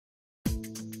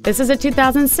This is a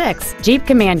 2006 Jeep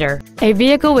Commander, a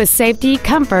vehicle with safety,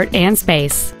 comfort, and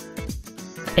space.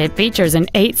 It features an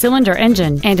 8-cylinder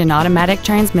engine and an automatic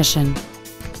transmission.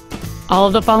 All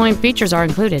of the following features are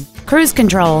included: cruise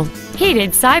control,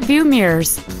 heated side view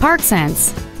mirrors, park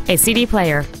sense, a CD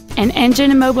player, an engine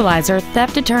immobilizer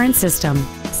theft deterrent system,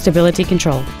 stability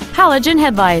control, halogen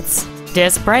headlights,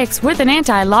 disc brakes with an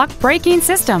anti-lock braking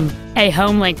system, a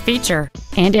home link feature,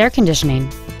 and air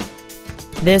conditioning.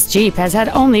 This Jeep has had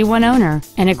only one owner,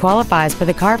 and it qualifies for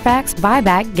the Carfax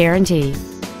buyback guarantee.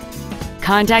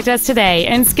 Contact us today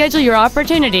and schedule your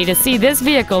opportunity to see this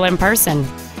vehicle in person.